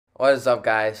What is up,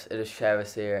 guys? It is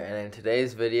Travis here, and in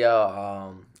today's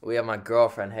video, we have my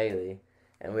girlfriend Haley,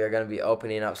 and we are going to be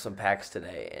opening up some packs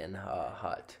today in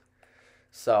Hut.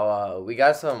 So we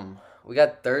got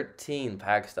 13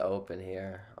 packs to open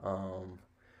here.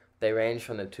 They range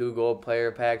from the 2 gold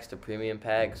player packs to premium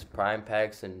packs, prime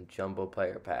packs, and jumbo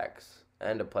player packs,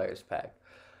 and a players pack.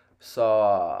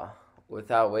 So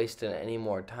without wasting any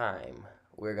more time,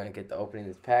 we're going to get to opening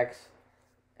these packs.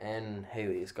 And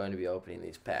Haley is going to be opening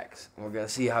these packs. And we're going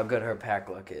to see how good her pack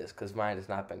luck is, because mine has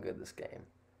not been good this game.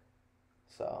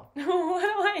 So. What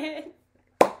do I hit?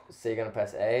 So you're going to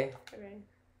press A. Okay.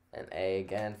 And A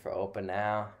again for open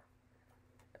now.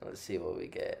 And let's see what we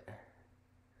get.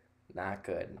 Not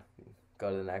good. Go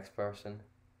to the next person.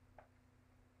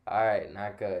 Alright,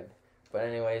 not good. But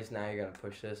anyways, now you're going to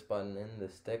push this button in the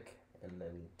stick and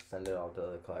then send it all to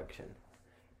the collection.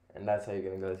 And that's how you're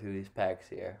going to go through these packs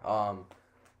here.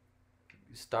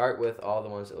 Start with all the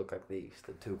ones that look like these,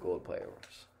 the 2 gold players.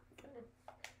 Okay.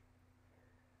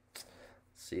 Let's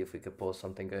see if we could pull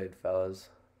something good, fellas.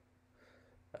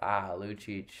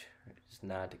 Lucic is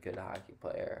not a good hockey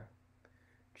player.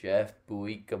 Jeff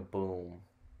Buika Boom.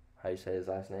 How you say his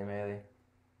last name, Haley?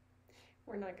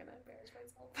 We're not gonna embarrass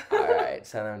myself. Alright,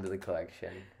 send them to the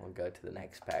collection. We'll go to the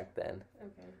next pack then.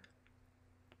 Okay.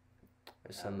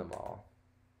 Or send them all.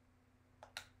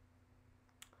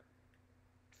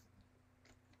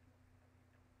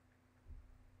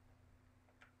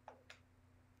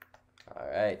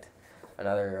 Alright,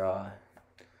 another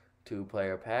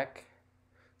 2-player pack.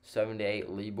 78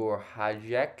 Libor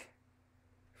Hajek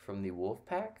from the Wolf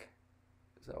pack.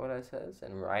 Is that what that says?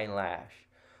 And Ryan Lash.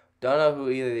 Don't know who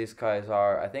either of these guys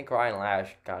are. I think Ryan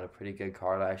Lash got a pretty good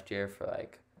card last year for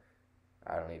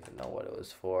I don't even know what it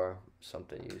was for.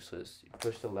 Something useless. You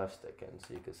push the left stick in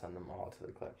so you could send them all to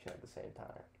the collection at the same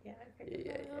time. Yeah, I figured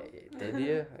that out. Did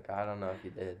you? I don't know if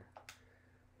you did.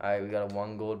 Alright, we got a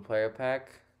 1 gold player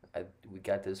pack. We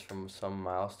got this from some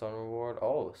milestone reward.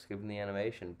 Oh, skipping the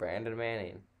animation. Brandon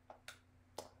Manning.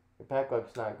 Your pack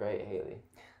looks not great, Haley.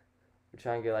 We're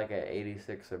trying to get like an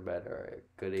 86 or better, or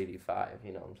a good 85,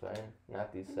 you know what I'm saying?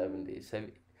 Not these 70s.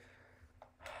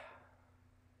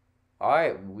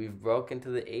 Alright, we've broken to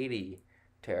the 80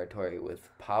 territory with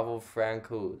Pavel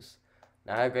Francouz.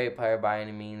 Not a great player by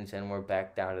any means, and we're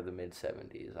back down to the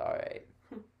mid-70s. Alright.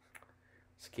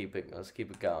 Let's keep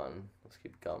it going.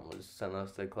 We'll just send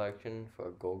those to the collection for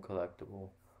a gold collectible.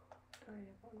 Oh,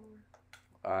 yeah, one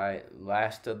more. Alright,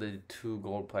 last of the 2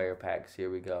 gold player packs.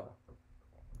 Here we go.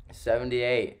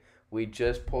 78. We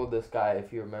just pulled this guy,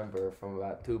 if you remember, from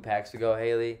about 2 packs ago,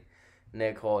 Haley.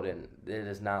 Nick Holden. It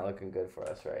is not looking good for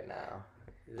us right now.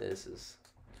 This is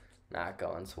not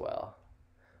going swell.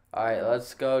 Alright,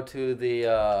 let's go to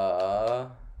the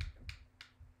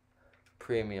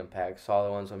premium packs. All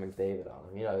the ones with McDavid on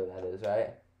them. You know who that is,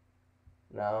 right?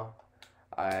 No?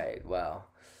 Alright, well,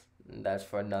 that's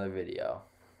for another video.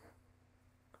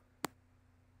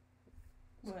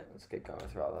 What? Let's get going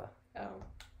through all the Oh.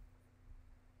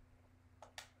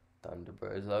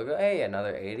 Thunderbirds logo. Hey,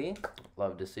 another 80.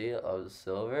 Love to see it. Love the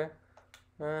silver.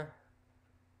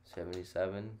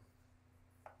 77.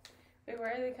 Wait, why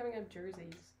are they coming up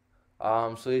jerseys?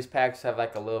 So these packs have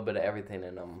like a little bit of everything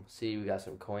in them. See, we got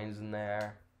some coins in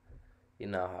there. You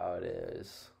know how it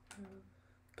is.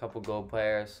 Couple gold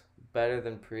players. Better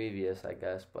than previous, I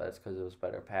guess, but that's because it was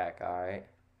better pack. Alright.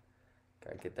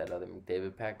 Gotta get that other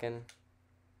McDavid pack in.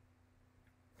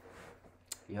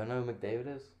 You don't know who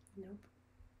McDavid is? Nope.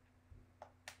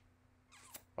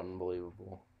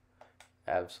 Unbelievable.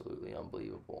 Absolutely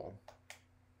unbelievable.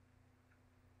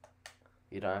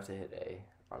 You don't have to hit A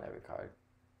on every card.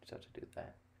 You just have to do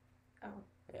that. Oh.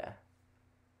 Yeah.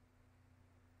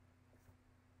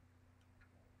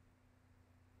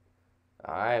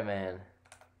 Alright, man.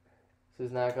 This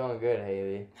is not going good,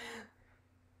 Haley.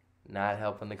 Not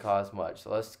helping the cause much. So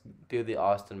let's do the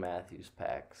Austin Matthews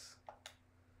packs.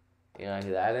 You know who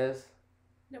that is?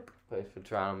 Nope. Plays for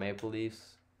Toronto Maple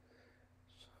Leafs.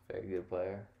 Very good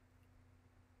player.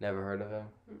 Never heard of him?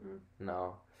 Mm-mm.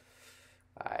 No.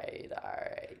 Alright.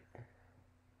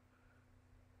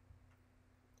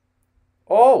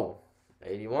 Oh!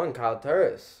 81, Kyle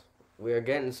Turris. We are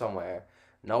getting somewhere.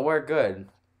 Nowhere good,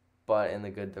 but in the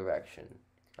good direction.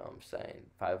 You know what I'm saying?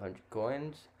 500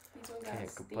 coins. These ones got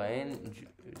Can't complain. stains.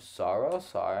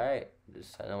 Soros, alright.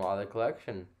 Just send them all the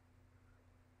collection.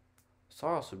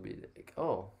 Soros would be like,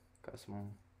 oh, got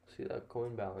some, see that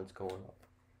coin balance going up.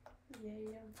 Yeah.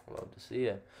 Love to see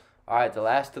it. Alright, the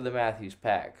last of the Matthews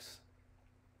packs.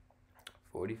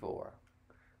 44.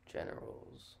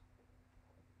 Generals.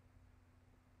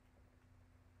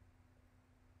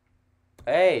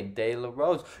 Hey, De La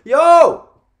Rose. Yo!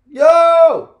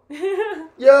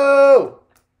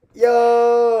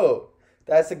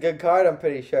 That's a good card, I'm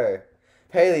pretty sure.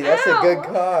 Haley, that's a good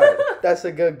card. That's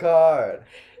a good card.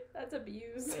 That's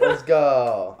abuse. Let's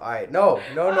go. All right. No.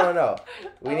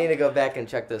 We need to go back and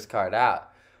check this card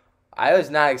out. I was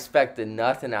not expecting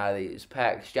nothing out of these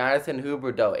packs. Jonathan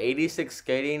Huberdeau, 86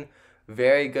 skating.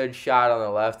 Very good shot on the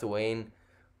left wing.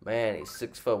 Man, he's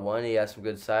 6'1". He has some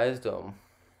good size to him.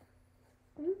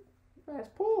 Nice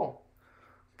pull.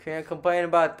 Can't complain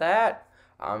about that.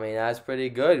 I mean, that's pretty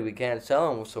good. We can't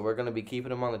sell him, so we're going to be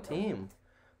keeping him on the team.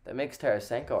 That makes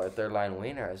Tarasenko our third-line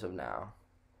wiener as of now.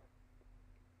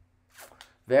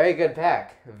 Very good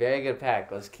pack. Very good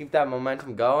pack. Let's keep that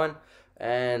momentum going.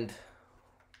 And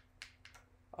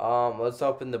let's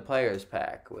open the players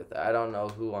pack with, I don't know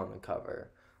who on the cover.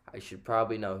 I should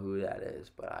probably know who that is,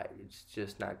 but it's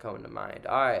just not coming to mind.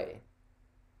 All right.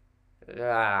 This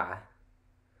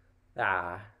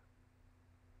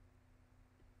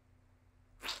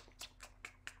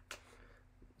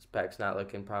pack's not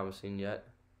looking promising yet.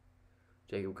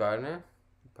 Jacob Gardner,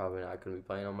 probably not going to be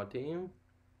playing on my team.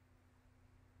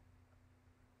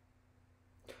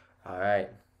 All right.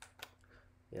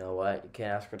 You know what? You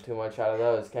can't ask for too much out of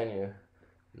those, can you?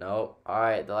 Nope. All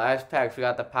right. The last packs, we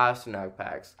got the Pastrnak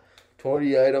packs.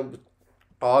 20 items.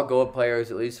 All gold players,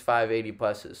 at least 580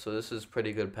 pluses. So this is a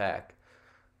pretty good pack.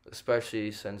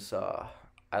 Especially since I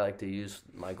like to use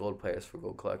my gold players for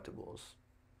gold collectibles.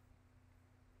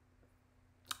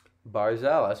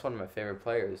 Barzal, that's one of my favorite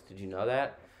players. Did you know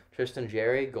that? Tristan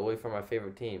Jarry, goalie for my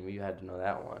favorite team. You had to know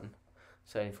that one.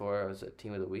 74 was a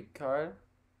Team of the Week card.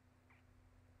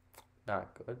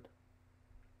 Not good.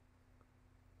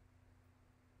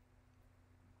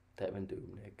 Devin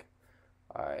Dubnyk.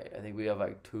 Alright, I think we have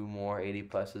like 2 more 80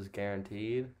 pluses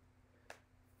guaranteed.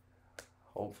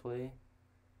 Hopefully.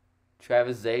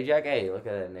 Travis Zajac. Hey, look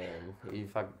at that name. You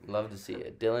fucking love to see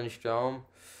it. Dylan Strome.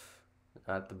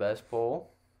 Not the best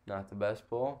pull. Not the best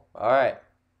pull. Alright.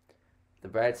 The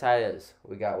bright side is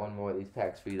we got one more of these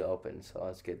packs for you to open. So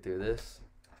let's get through this.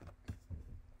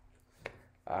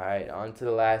 Alright, on to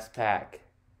the last pack.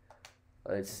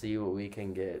 Let's see what we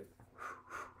can get.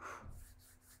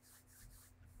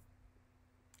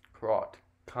 Krot,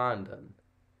 Condon,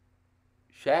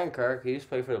 Shattenkirk. He used to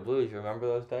play for the Blues. You remember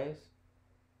those days?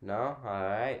 No?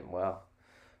 Alright, well,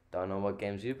 don't know what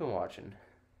games you've been watching.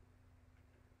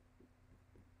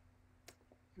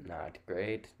 Not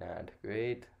great, not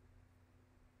great.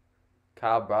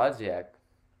 Kyle Brodziak.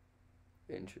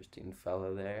 Interesting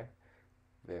fellow there.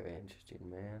 Very interesting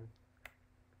man.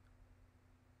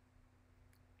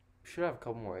 Should have a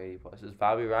couple more 80 pluses.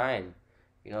 Bobby Ryan.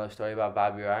 You know the story about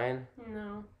Bobby Ryan?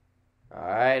 No.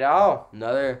 Alright, oh,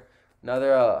 another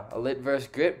Elite vs.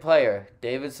 Grit player,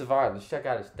 David Savard. Let's check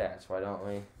out his stats, why don't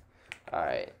we?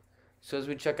 Alright, so as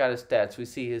we check out his stats, we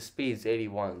see his speed's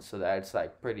 81, so that's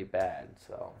like pretty bad,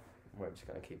 so we're just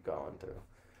going to keep going through.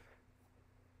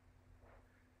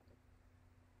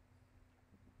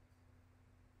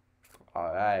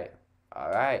 Alright,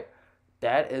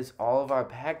 that is all of our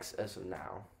packs as of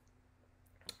now.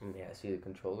 May I see the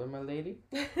controller, my lady?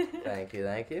 Thank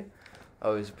you.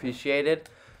 Always appreciated.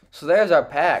 So there's our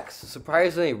packs.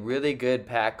 Surprisingly, really good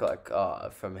pack luck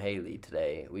from Haley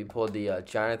today. We pulled the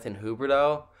Jonathan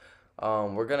Huberdeau.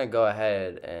 We're gonna go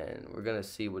ahead and we're gonna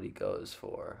see what he goes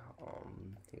for.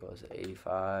 He goes at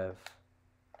 85.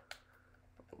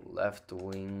 Left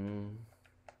wing.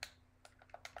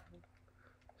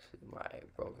 See my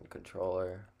broken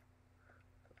controller.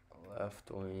 Left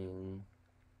wing.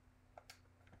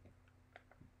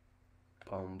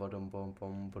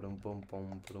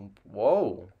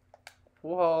 Whoa.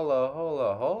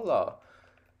 Hola.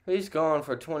 He's going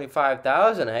for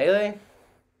 25,000, Haley.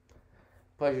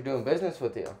 Pleasure doing business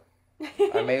with you.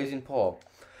 Amazing pull.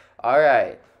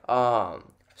 Alright.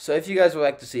 So if you guys would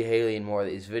like to see Haley in more of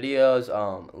these videos,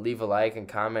 leave a like and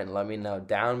comment and let me know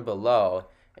down below.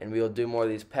 And we'll do more of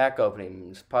these pack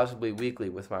openings, possibly weekly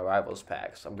with my Rivals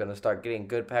packs. I'm going to start getting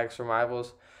good packs from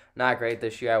Rivals. Not great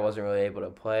this year. I wasn't really able to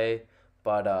play.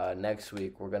 But next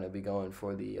week, we're going to be going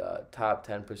for the top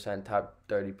 10%, top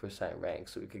 30% rank,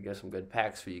 so we could get some good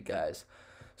packs for you guys.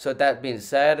 So with that being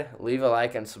said, leave a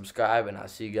like and subscribe, and I'll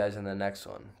see you guys in the next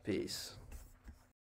one. Peace.